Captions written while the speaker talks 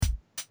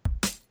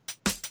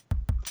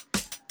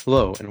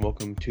Hello, and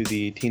welcome to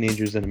the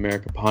Teenagers in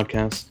America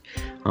podcast.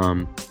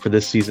 For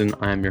this season,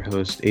 I am your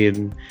host,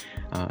 Aiden,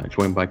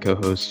 joined by co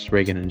hosts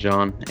Reagan and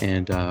John.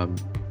 And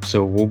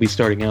so we'll be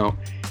starting out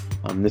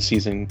this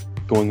season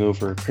going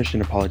over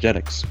Christian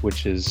apologetics,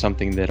 which is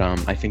something that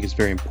I think is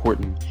very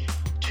important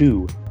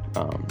to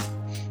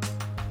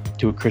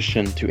a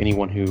Christian, to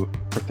anyone who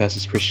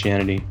professes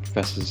Christianity,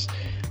 professes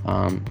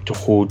to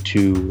hold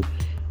to,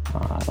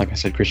 like I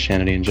said,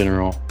 Christianity in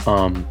general.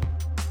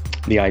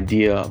 The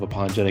idea of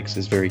apologetics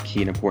is very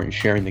key and important.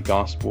 Sharing the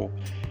gospel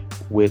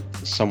with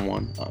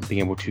someone,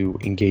 being able to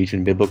engage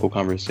in biblical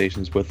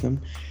conversations with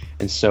them.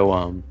 And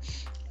so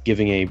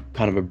giving a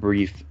kind of a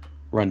brief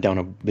rundown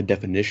of the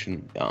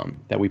definition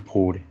that we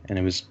pulled, and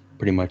it was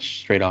pretty much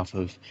straight off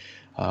of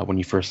when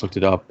you first looked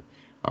it up.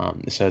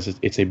 It says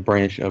it's a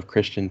branch of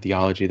Christian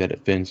theology that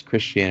defends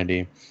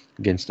Christianity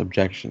against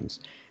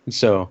objections. And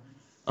so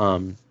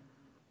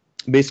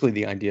basically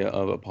the idea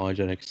of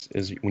apologetics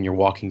is when you're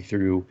walking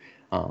through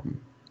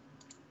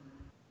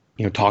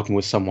talking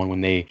with someone, when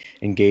they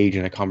engage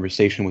in a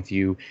conversation with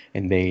you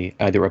and they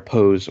either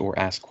oppose or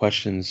ask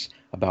questions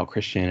about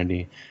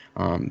Christianity.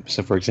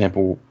 So, for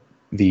example,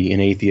 an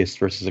atheist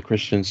versus a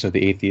Christian. So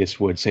the atheist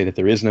would say that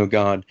there is no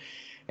God,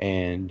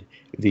 and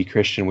the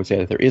Christian would say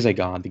that there is a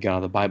God. The God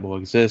of the Bible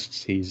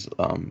exists. He's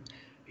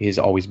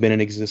always been in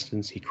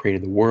existence. He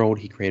created the world.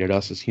 He created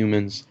us as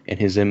humans in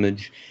His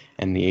image.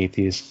 And the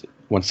atheist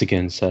once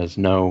again says,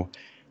 no,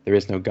 there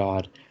is no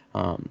God.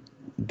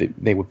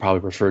 They would probably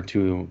refer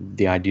to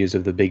the ideas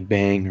of the Big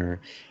Bang, or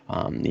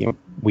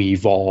we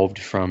evolved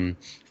from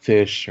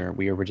fish, or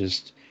we were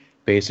just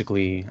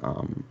basically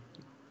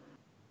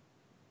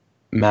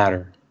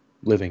matter,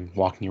 living,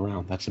 walking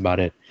around. That's about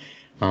it.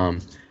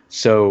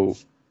 So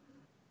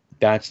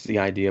that's the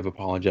idea of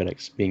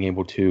apologetics, being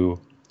able to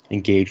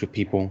engage with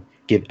people,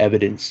 give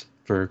evidence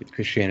for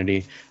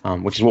Christianity,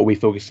 which is what we're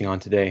focusing on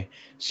today.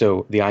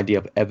 So the idea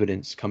of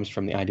evidence comes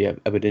from the idea of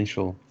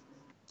evidential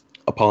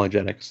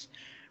apologetics,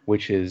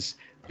 which is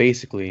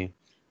basically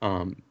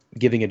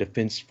giving a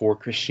defense for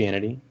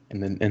Christianity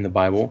in the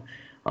Bible,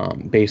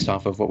 based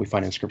off of what we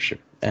find in Scripture,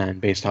 and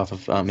based off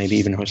of maybe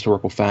even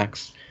historical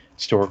facts,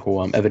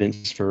 historical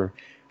evidence for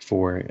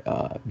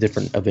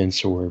different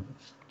events, or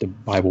the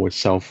Bible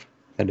itself,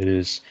 that it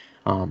is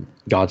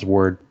God's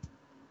Word,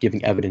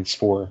 giving evidence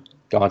for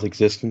God's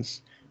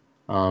existence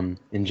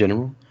in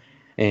general.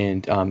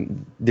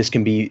 And this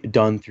can be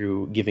done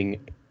through giving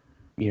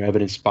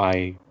evidence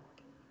by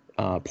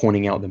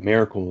pointing out the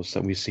miracles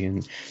that we see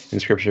in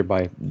Scripture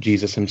by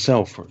Jesus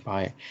Himself, or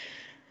by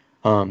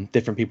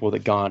different people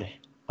that God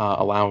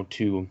allowed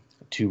to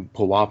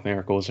pull off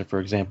miracles. And for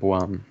example,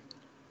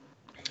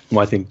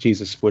 I think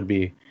Jesus would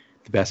be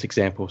the best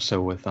example.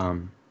 So with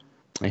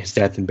His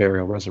death and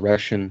burial,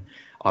 resurrection,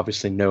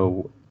 obviously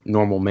no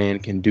normal man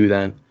can do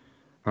that.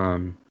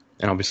 And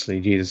obviously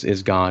Jesus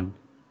is God,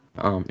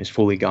 is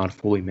fully God,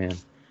 fully man.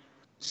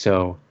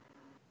 So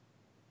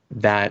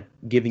that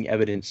giving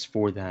evidence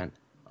for that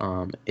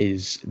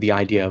is the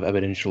idea of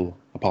evidential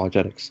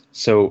apologetics.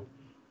 So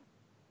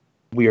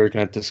we are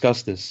going to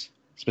discuss this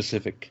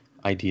specific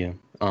idea,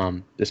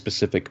 this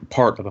specific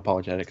part of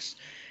apologetics.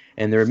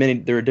 And there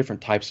are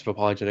different types of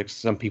apologetics.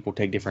 Some people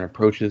take different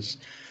approaches,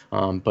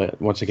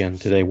 but once again,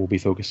 today we'll be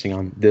focusing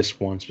on this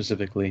one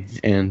specifically.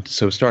 And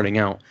so starting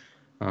out,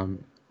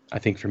 I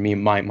think for me,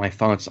 my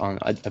thoughts on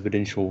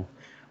evidential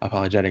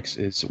apologetics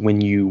is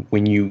when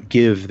you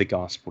give the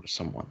gospel to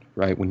someone,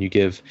 right? When you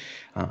give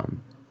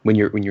when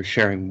you're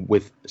sharing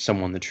with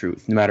someone the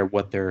truth, no matter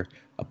what they're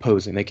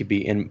opposing. They could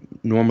be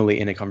normally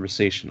in a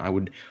conversation. I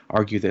would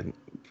argue that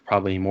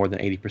probably more than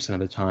 80%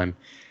 of the time,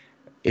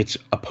 it's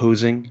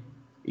opposing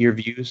your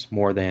views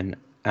more than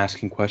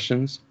asking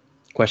questions.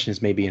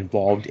 Questions may be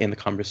involved in the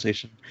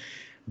conversation,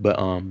 but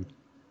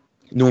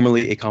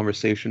normally a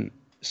conversation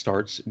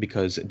starts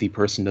because the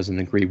person doesn't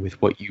agree with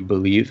what you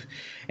believe.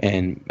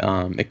 And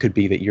it could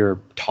be that you're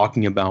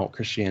talking about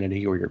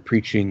Christianity, or you're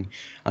preaching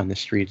on the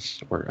streets,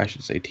 or I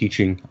should say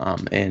teaching,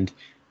 and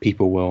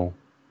people will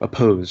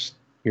oppose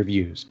your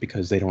views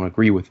because they don't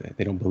agree with it,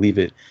 they don't believe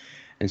it,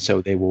 and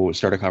so they will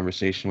start a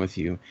conversation with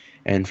you.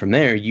 And from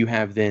there, you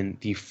have then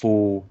the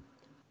full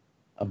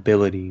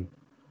ability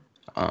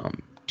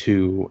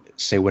to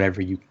say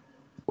whatever you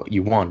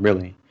want,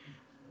 really.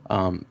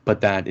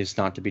 But that is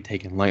not to be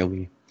taken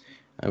lightly,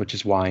 which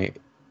is why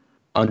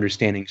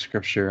understanding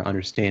Scripture,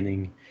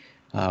 understanding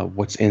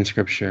what's in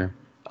Scripture,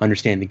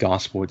 understanding the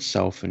gospel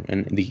itself,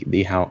 and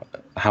the how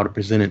to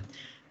present it,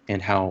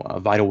 and how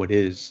vital it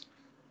is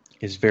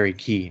very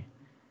key.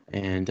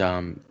 And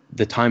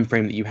the time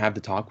frame that you have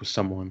to talk with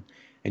someone,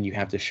 and you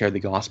have to share the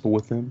gospel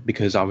with them,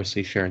 because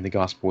obviously sharing the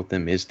gospel with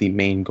them is the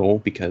main goal,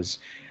 because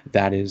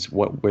that is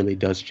what really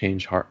does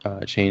change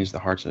the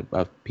hearts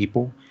of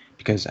people.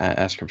 Because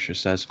as Scripture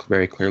says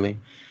very clearly,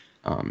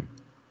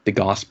 the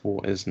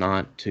gospel is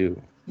not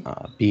to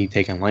be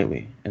taken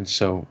lightly, and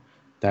so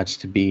that's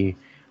to be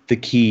the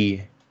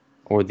key,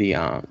 or the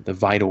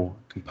vital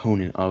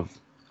component of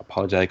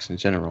apologetics in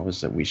general,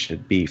 is that we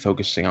should be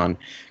focusing on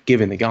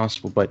giving the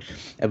gospel. But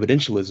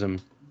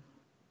evidentialism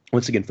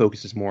once again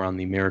focuses more on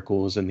the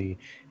miracles and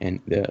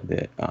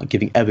the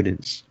giving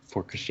evidence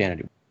for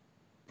Christianity.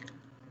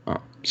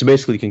 So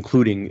basically,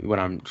 concluding what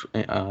I'm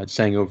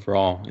saying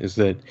overall is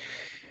that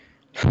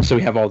so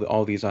we have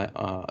all these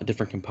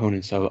different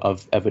components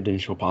of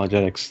evidential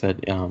apologetics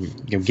that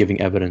giving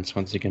evidence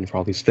once again for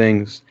all these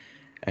things,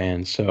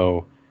 and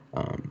so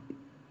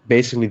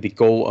basically the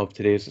goal of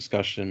today's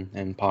discussion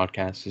and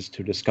podcast is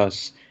to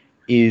discuss,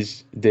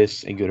 is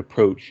this a good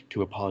approach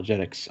to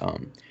apologetics?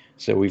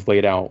 So we've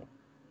laid out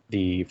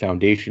the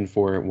foundation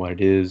for it, what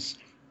it is,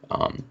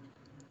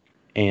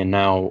 and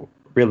now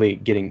really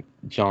getting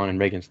John and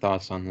Reagan's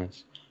thoughts on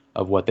this,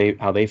 of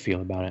how they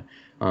feel about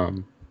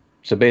it.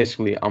 So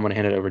basically, I'm gonna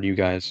hand it over to you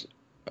guys.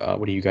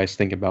 What do you guys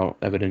think about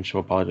evidential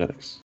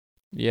apologetics?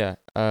 Yeah.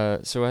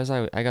 So as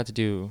I got to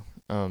do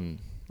a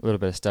little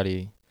bit of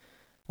study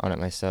on it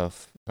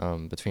myself,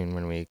 between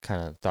when we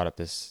kind of thought up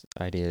this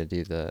idea to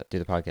do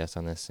the podcast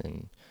on this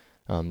and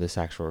this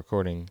actual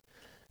recording,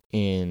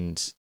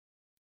 and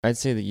I'd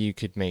say that you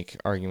could make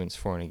arguments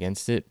for and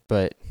against it,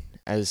 but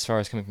as far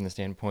as coming from the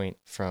standpoint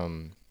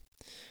from,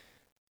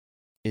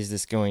 is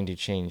this going to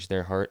change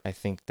their heart? I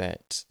think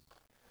that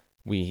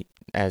we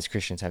as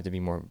Christians have to be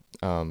more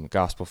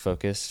gospel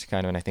focused,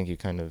 kind of, and I think you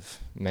kind of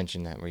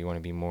mentioned that, where you want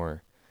to be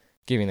more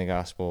giving the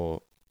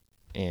gospel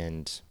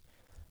and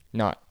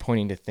not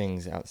pointing to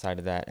things outside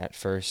of that at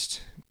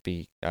first,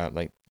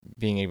 like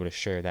being able to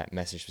share that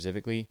message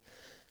specifically,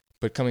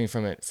 but coming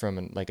from it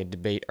from like a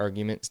debate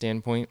argument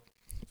standpoint.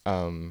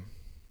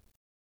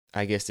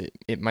 I guess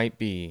it might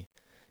be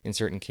in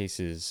certain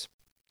cases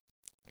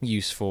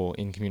useful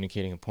in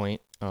communicating a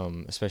point,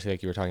 especially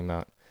like you were talking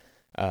about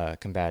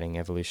combating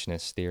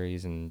evolutionist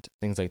theories and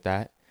things like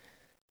that.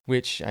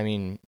 Which, I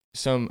mean,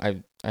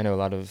 I know a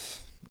lot of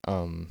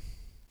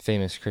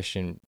famous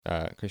Christian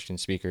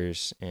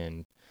speakers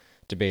and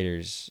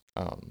debaters,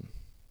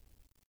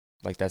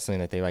 like that's something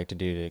that they like to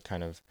do, to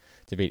kind of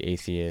debate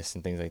atheists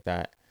and things like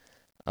that.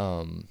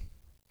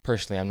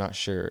 Personally, I'm not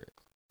sure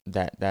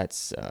that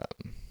that's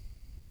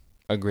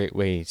a great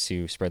way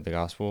to spread the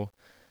gospel,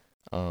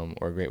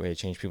 or a great way to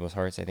change people's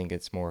hearts. I think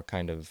it's more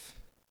kind of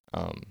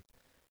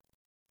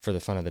for the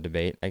fun of the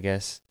debate, I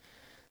guess.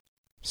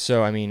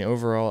 So, I mean,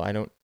 overall,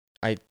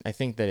 I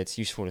think that it's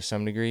useful to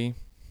some degree,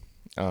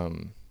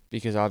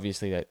 because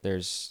obviously that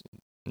there's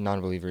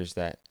non-believers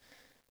that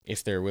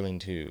if they're willing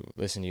to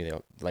listen to you,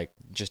 they'll like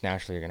just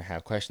naturally are going to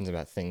have questions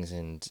about things.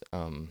 And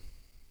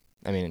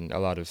I mean, a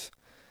lot of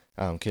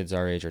kids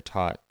our age are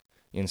taught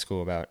in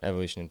school about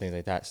evolution and things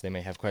like that, so they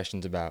may have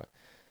questions about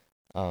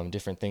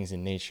different things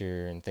in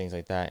nature and things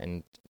like that.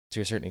 And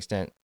to a certain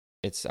extent,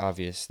 it's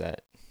obvious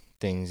that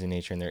things in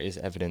nature, and there is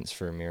evidence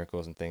for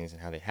miracles and things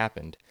and how they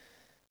happened.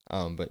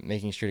 But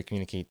making sure to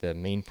communicate the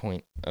main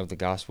point of the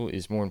gospel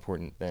is more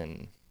important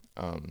than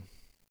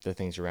the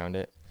things around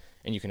it.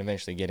 And you can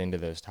eventually get into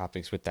those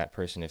topics with that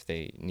person if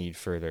they need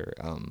further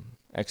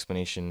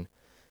explanation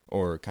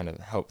or kind of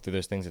help through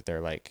those things, if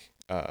they're like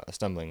a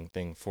stumbling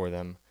thing for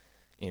them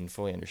in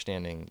fully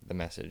understanding the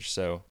message.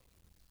 So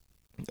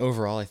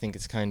overall, I think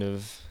it's kind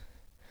of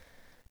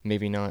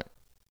maybe not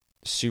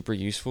super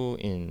useful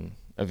in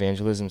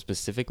evangelism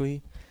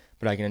specifically,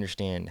 but I can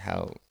understand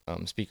how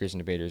speakers and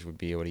debaters would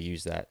be able to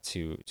use that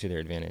to their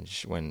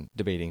advantage when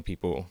debating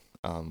people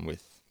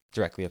with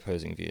directly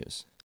opposing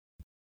views.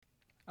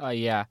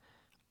 Yeah,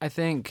 I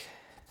think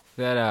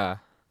that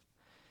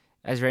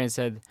as Ryan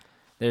said,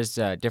 there's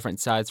different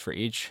sides for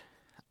each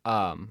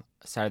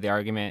side of the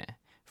argument,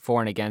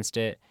 for and against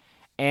it,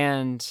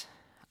 and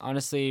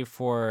honestly,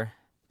 for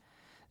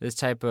this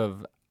type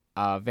of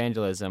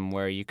evangelism,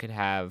 where you could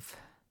have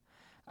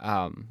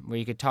where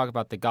you could talk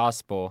about the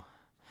gospel,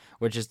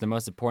 which is the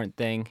most important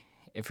thing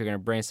if you're going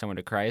to bring someone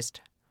to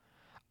Christ.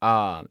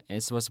 And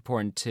it's most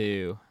important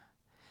to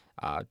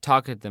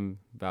talk to them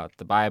about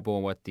the Bible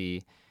and what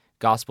the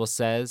gospel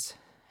says.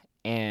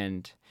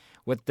 And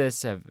with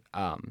this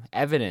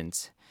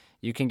evidence,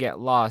 you can get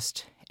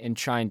lost in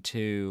trying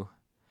to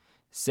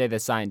say the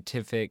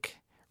scientific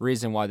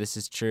reason why this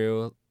is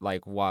true,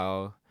 like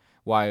why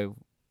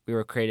we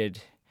were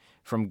created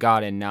from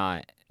God and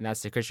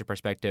that's the Christian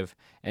perspective,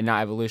 and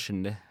not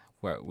evolution,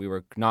 where we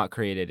were not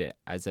created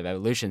as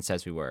evolution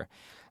says we were.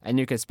 And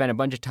you can spend a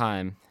bunch of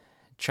time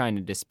trying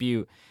to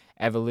dispute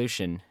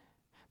evolution,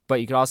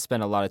 but you could also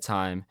spend a lot of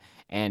time,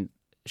 and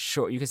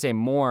you could say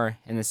more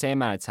in the same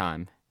amount of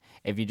time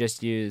if you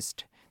just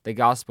used the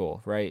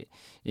gospel, right?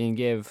 You can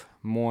give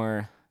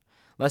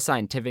less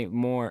scientific,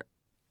 more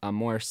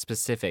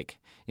specific.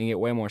 You can get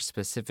way more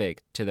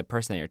specific to the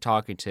person that you're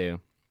talking to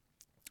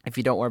if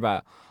you don't worry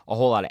about a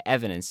whole lot of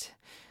evidence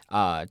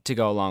to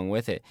go along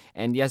with it.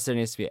 And yes, there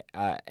needs to be,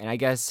 and I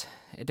guess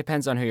it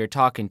depends on who you're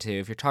talking to.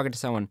 If you're talking to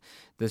someone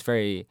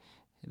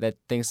that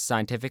thinks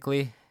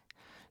scientifically,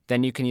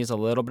 then you can use a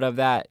little bit of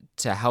that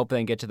to help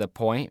them get to the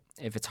point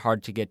if it's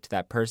hard to get to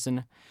that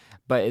person.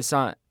 But it's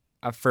not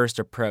a first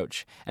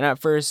approach. And at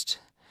first,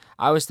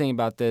 I was thinking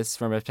about this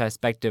from a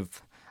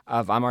perspective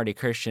of I'm already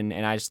Christian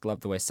and I just love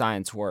the way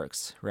science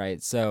works,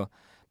 right? So,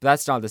 but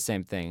that's not the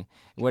same thing.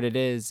 What it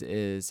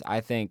is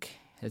I think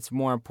it's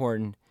more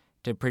important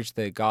to preach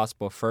the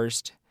gospel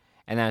first,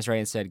 and then, as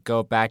Reagan said,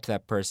 go back to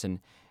that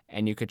person,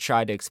 and you could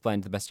try to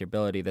explain to the best of your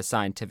ability the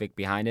scientific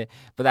behind it,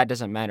 but that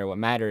doesn't matter. What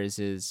matters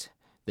is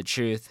the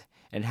truth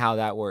and how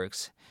that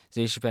works.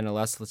 So you should spend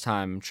less of the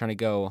time trying to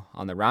go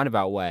on the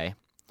roundabout way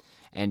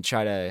and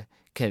try to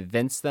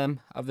convince them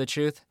of the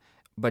truth,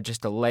 but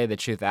just to lay the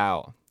truth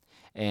out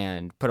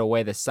and put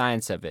away the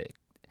science of it,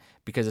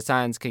 because the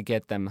science could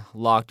get them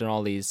locked in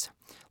all these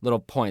little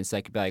points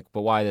that could be like,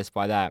 but why this,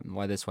 why that,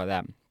 why this, why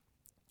that,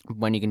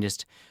 when you can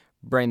just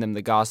bring them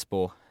the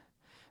gospel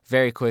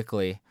very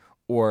quickly,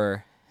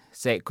 or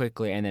say it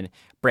quickly and then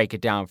break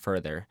it down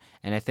further.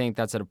 And I think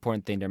that's an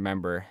important thing to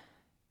remember.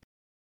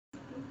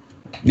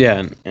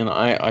 Yeah, and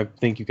I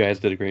think you guys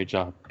did a great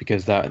job,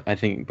 because I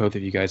think both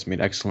of you guys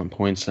made excellent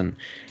points, and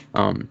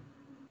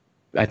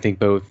I think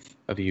both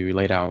of you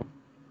laid out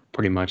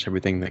pretty much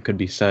everything that could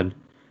be said.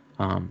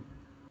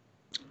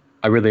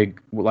 I really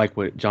like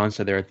what John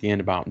said there at the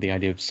end about the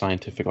idea of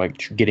scientific,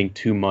 like getting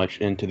too much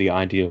into the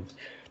idea of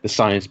the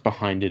science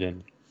behind it,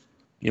 and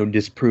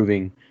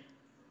disproving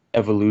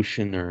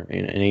evolution or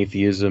an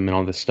atheism and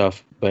all this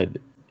stuff. And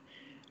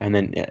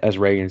then, as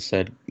Reagan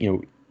said,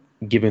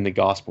 giving the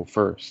gospel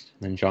first.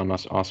 And then John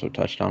also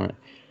touched on it,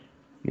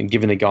 and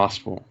giving the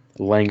gospel,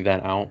 laying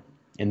that out.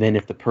 And then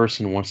if the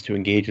person wants to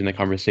engage in the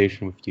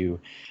conversation with you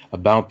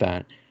about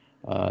that,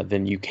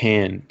 then you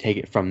can take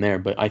it from there.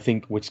 But I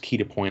think what's key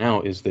to point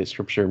out is that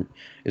Scripture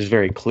is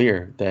very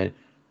clear that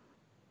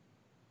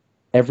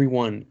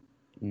everyone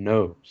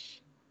knows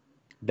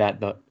that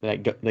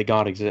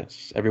God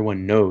exists.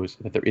 Everyone knows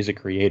that there is a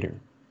Creator,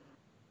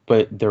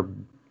 but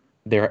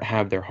they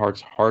have their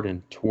hearts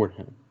hardened toward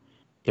Him.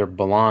 They're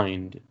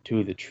blind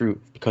to the truth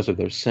because of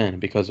their sin,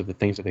 because of the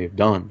things that they've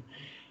done,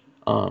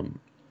 and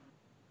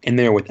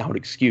they're without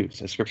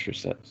excuse, as Scripture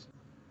says.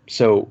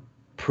 So,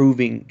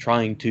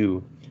 trying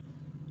to,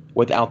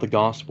 without the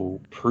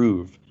gospel,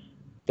 prove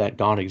that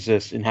God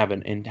exists, and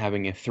having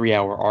a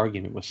 3-hour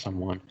argument with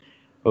someone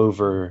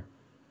over,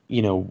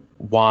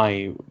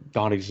 why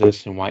God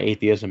exists and why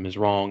atheism is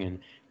wrong, and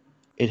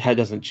it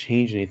doesn't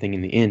change anything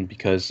in the end,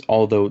 because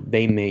although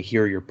they may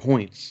hear your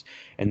points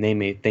and they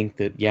may think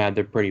that, yeah,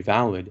 they're pretty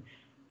valid,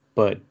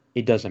 but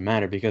it doesn't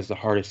matter, because the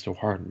heart is still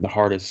hardened. The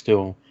heart is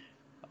still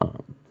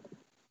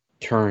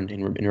turned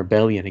in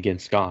rebellion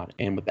against God.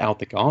 And without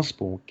the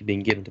gospel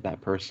being given to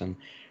that person,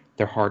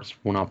 their hearts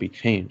will not be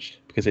changed,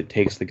 because it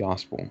takes the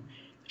gospel to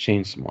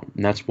change someone.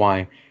 And that's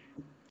why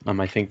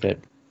I think that,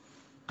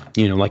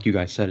 like you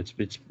guys said,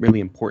 it's really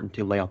important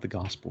to lay out the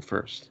gospel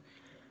first.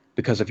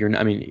 Because if you're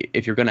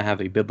going to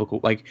have a biblical,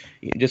 like,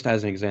 just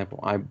as an example,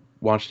 I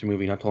watched a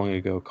movie not too long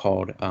ago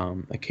called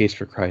A Case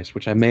for Christ,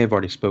 which I may have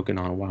already spoken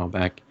on a while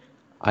back.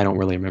 I don't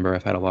really remember.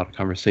 I've had a lot of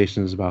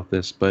conversations about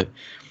this, but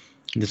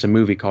there's a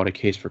movie called A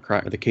Case for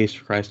Christ. The Case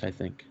for Christ, I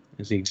think,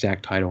 is the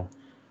exact title.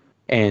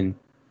 And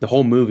the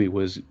whole movie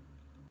was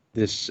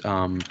this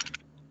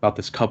about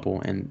this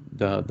couple, and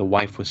the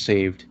wife was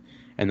saved,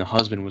 and the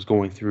husband was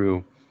going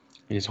through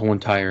in the whole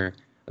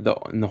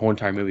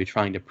entire movie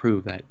trying to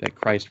prove that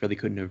Christ really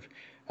couldn't have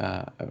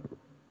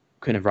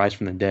rise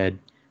from the dead,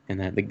 and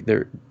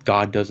that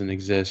God doesn't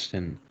exist,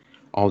 and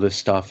all this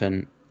stuff.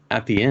 And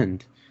at the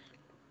end,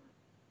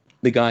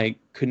 the guy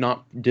could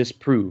not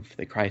disprove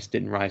that Christ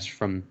didn't rise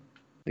from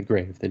the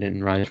grave, that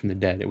didn't rise from the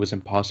dead. It was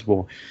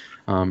impossible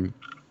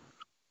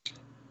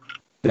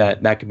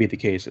that could be the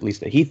case, at least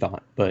that he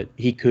thought, but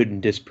he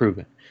couldn't disprove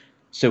it.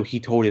 So he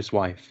told his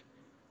wife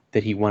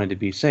that he wanted to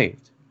be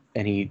saved,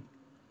 and he,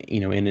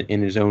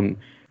 in his own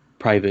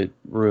private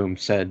room,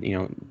 said,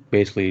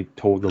 basically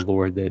told the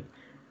Lord that,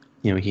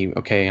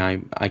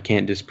 I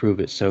can't disprove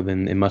it, so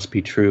then it must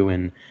be true.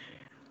 And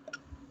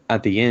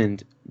at the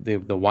end, the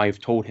wife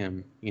told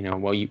him,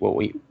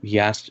 he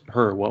asked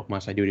her, what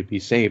must I do to be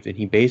saved? And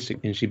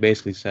she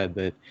basically said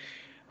that,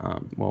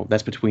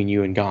 that's between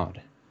you and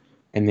God.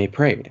 And they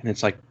prayed. And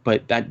it's like,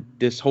 but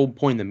this whole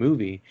point in the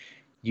movie,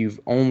 you've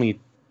only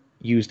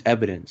used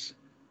evidence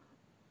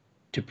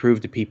to prove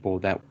to people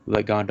that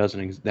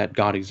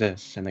God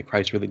exists, and that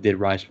Christ really did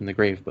rise from the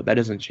grave. But that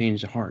doesn't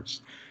change the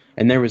hearts.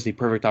 And there was the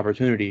perfect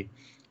opportunity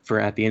for,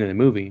 at the end of the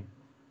movie,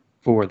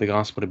 for the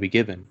gospel to be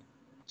given,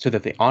 so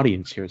that the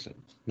audience hears it,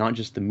 not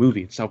just the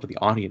movie itself, but the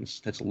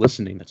audience that's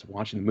listening, that's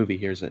watching the movie,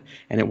 hears it.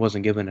 And it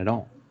wasn't given at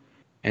all.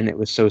 And it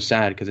was so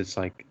sad, because it's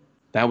like,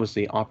 that was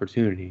the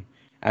opportunity,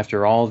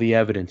 after all the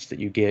evidence that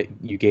you gave,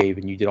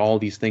 and you did all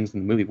these things in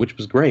the movie, which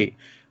was great,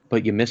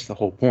 but you missed the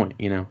whole point,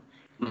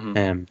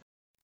 Mm-hmm.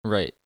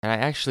 Right. And I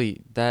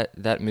actually,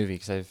 that movie,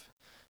 because I've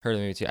heard of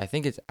the movie too, I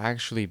think it's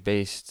actually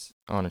based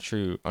on a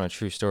true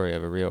story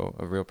of a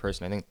real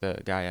person. I think the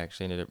guy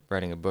actually ended up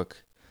writing a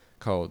book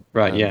called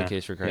The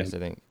Case for Christ, I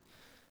think.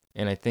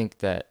 And I think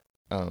that,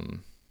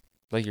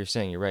 like you're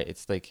saying, you're right.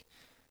 It's like,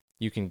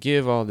 you can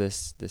give all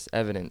this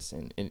evidence,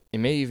 and it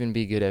may even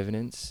be good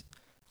evidence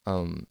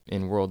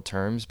in world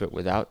terms, but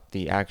without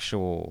the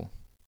actual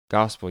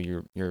gospel,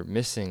 you're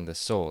missing the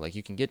soul. Like,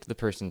 you can get to the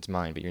person's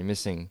mind, but you're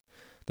missing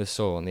the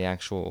soul and the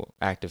actual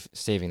act of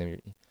saving them.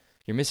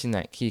 You're missing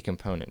that key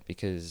component,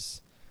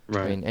 because I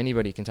Right. mean,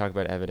 anybody can talk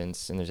about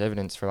evidence, and there's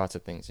evidence for lots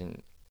of things.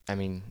 And I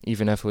mean,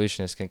 even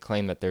evolutionists can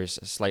claim that there's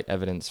slight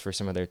evidence for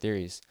some of their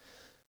theories.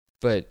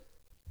 But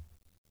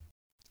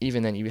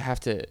even then, you have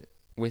to,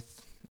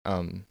 with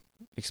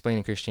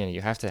explaining Christianity,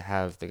 you have to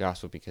have the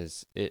gospel,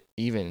 because it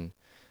even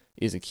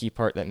is a key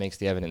part that makes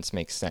the evidence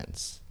make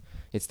sense.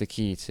 It's the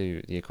key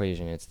to the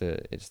equation. It's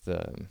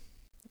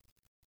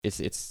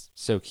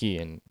so key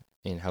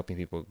in helping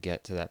people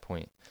get to that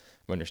point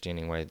of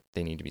understanding why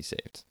they need to be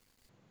saved.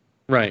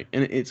 Right.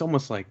 And it's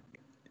almost like,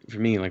 for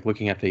me, like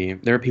looking at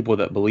there are people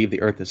that believe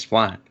the earth is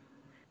flat,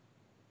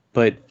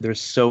 but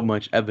there's so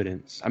much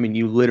evidence. I mean,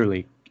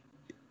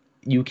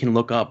 you can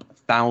look up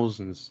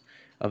thousands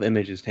of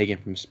images taken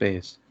from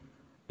space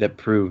that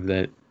prove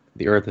that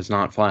the earth is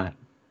not flat,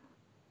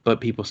 but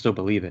people still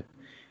believe it.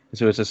 And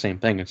so it's the same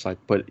thing. It's like,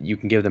 but you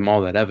can give them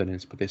all that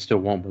evidence, but they still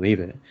won't believe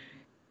it.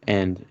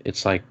 And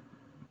it's like,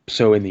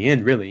 so in the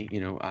end, really,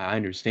 I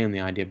understand the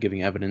idea of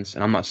giving evidence,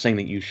 and I'm not saying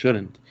that you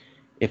shouldn't.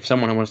 If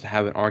someone wants to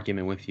have an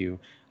argument with you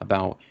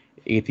about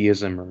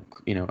atheism, or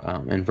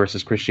and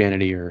versus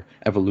Christianity, or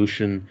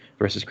evolution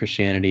versus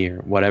Christianity,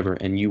 or whatever,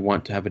 and you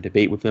want to have a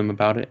debate with them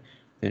about it,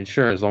 then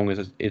sure, as long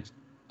as it's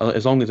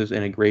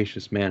in a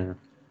gracious manner,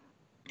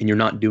 and you're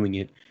not doing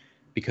it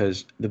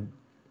because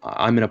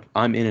I'm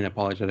in an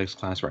apologetics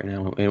class right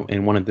now,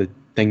 and one of the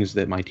things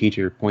that my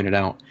teacher pointed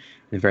out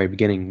in the very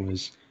beginning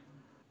was,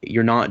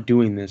 you're not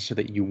doing this so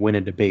that you win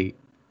a debate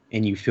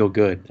and you feel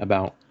good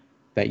about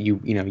that you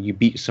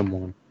beat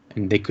someone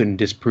and they couldn't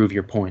disprove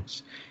your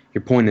points.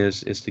 Your point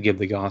is to give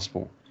the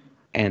gospel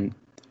and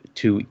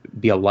to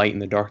be a light in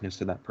the darkness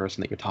to that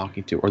person that you're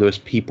talking to, or those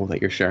people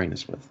that you're sharing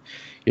this with.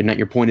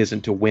 Your point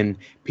isn't to win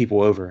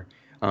people over,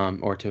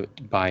 or to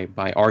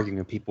by arguing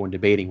with people and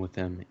debating with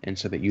them, and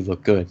so that you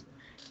look good,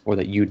 or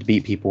that you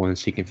beat people and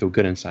so you can feel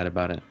good inside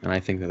about it. And I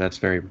think that that's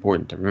very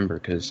important to remember,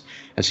 because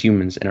as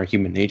humans, in our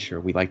human nature,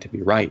 we like to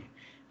be right.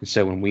 And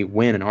so when we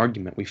win an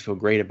argument, we feel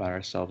great about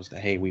ourselves that,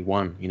 hey, we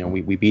won,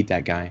 we beat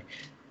that guy.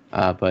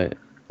 But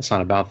it's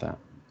not about that.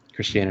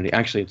 Christianity,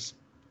 actually, it's,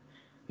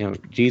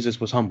 Jesus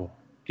was humble.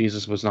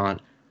 Jesus was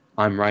not,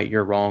 I'm right,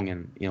 you're wrong,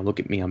 and, look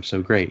at me, I'm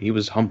so great. He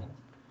was humble.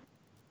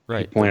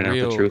 Right. He pointed out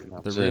the truth. And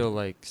that The was real it.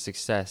 like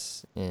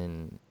success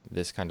in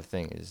this kind of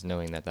thing is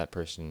knowing that that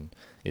person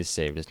is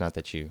saved. It's not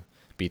that you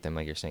beat them,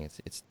 like you're saying.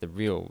 It's the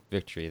real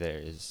victory there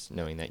is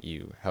knowing that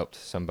you helped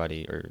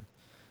somebody, or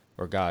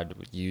God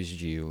used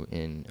you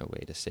in a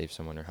way to save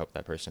someone or help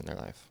that person in their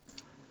life.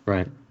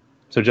 Right.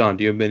 So, John,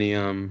 do you have any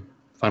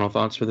final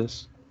thoughts for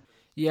this?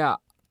 Yeah,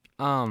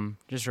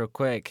 just real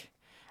quick,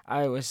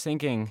 I was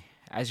thinking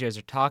as you guys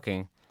are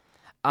talking,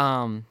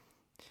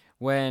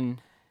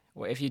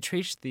 if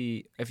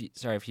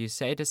you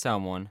say to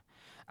someone,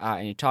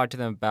 and you talk to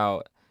them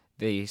about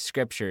the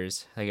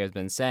scriptures, like I've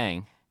been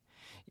saying,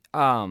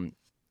 the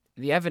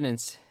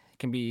evidence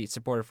can be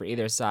supported for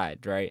either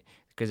side, right?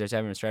 Because there's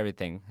evidence for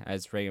everything,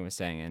 as Reagan was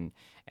saying,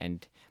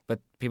 but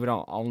people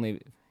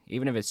don't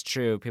even if it's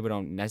true, people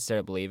don't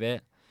necessarily believe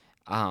it.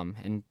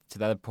 And to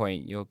the other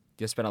point, you'll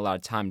spend a lot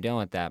of time dealing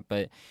with that.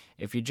 But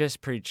if you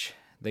just preach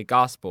the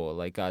gospel,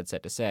 like God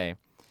said to say,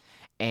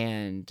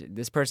 and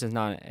this person's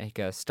not like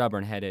a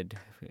stubborn-headed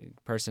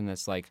person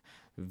that's like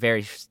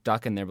very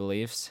stuck in their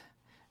beliefs,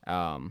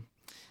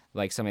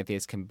 like some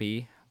atheists can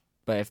be,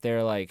 but if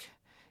they're like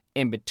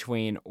in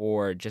between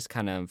or just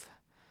kind of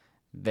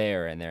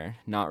there and they're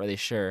not really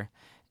sure,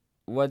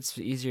 what's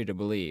easier to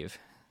believe?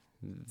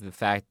 The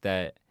fact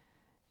that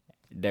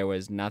there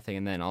was nothing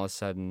and then all of a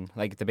sudden,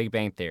 like the Big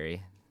Bang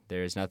Theory,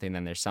 there's nothing,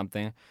 then there's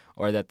something,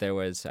 or that there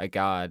was a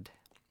God,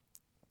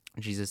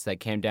 Jesus, that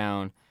came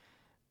down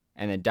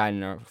and then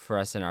died for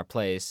us in our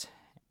place,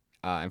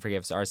 and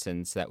forgive us our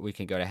sins, so that we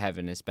can go to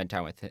heaven and spend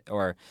time with him,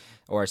 or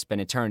spend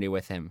eternity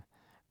with him.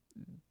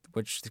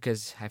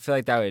 Because I feel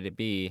like that would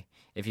be,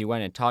 if you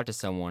went and talked to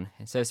someone,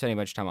 instead of spending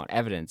much time on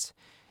evidence,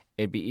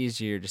 it'd be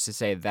easier just to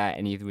say that,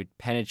 and you would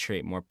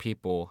penetrate more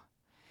people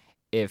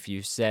if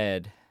you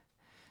said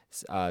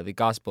the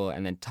gospel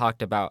and then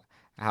talked about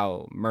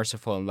how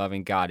merciful and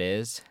loving God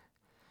is,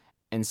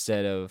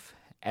 instead of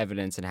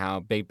evidence and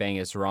how Big Bang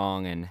is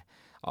wrong and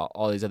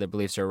all these other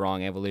beliefs are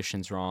wrong,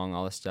 evolution's wrong,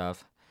 all this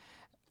stuff.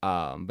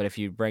 But if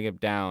you break it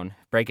down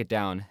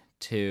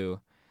to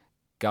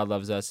God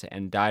loves us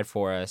and died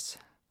for us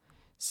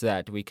so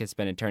that we could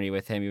spend eternity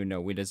with him, even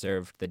though we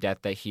deserved the death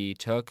that he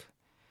took,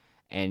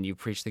 and you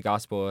preach the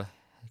gospel,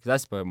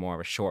 because that's more of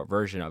a short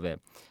version of it.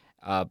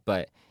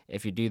 But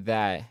if you do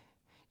that,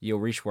 you'll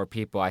reach more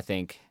people, I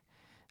think,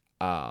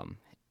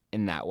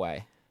 in that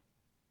way.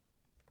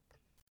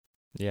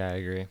 Yeah, I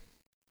agree.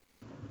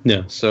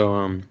 Yeah,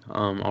 so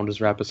I'll just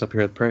wrap us up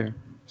here with prayer.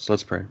 So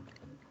let's pray.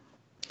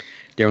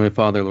 Dear Heavenly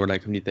Father, Lord, I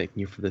come to you thanking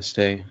you for this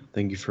day.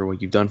 Thank you for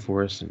what you've done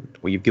for us and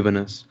what you've given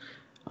us.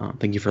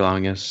 Thank you for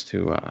allowing us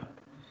to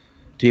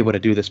be able to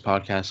do this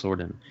podcast, Lord,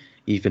 and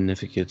even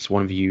if it gets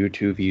 1 view,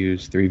 2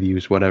 views, 3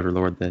 views, whatever,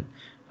 Lord, that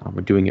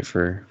we're doing it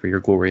for your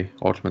glory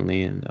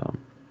ultimately. And I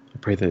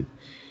pray that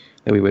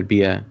we would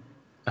be a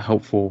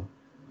helpful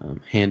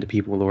hand to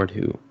people, Lord,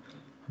 who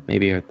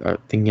maybe are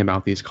thinking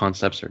about these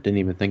concepts or didn't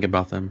even think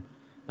about them.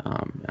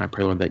 And I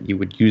pray, Lord, that you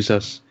would use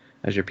us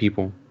as your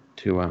people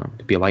to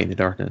be a light in the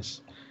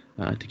darkness,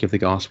 to give the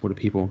gospel to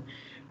people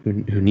who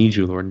need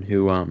you, Lord, and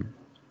who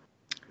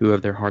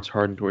have their hearts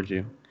hardened towards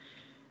you.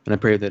 And I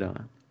pray that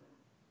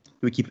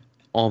you would keep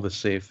all of us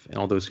safe, and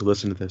all those who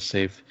listen to this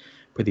safe.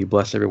 Pray that you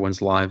bless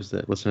everyone's lives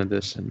that listen to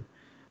this, and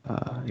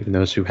even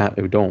those who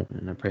don't.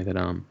 And I pray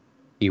that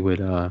you would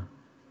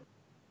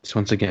just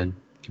once again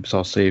keep us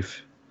all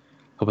safe.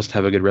 Help us to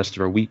have a good rest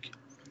of our week.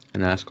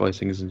 And I ask all these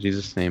things in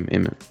Jesus' name.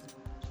 Amen.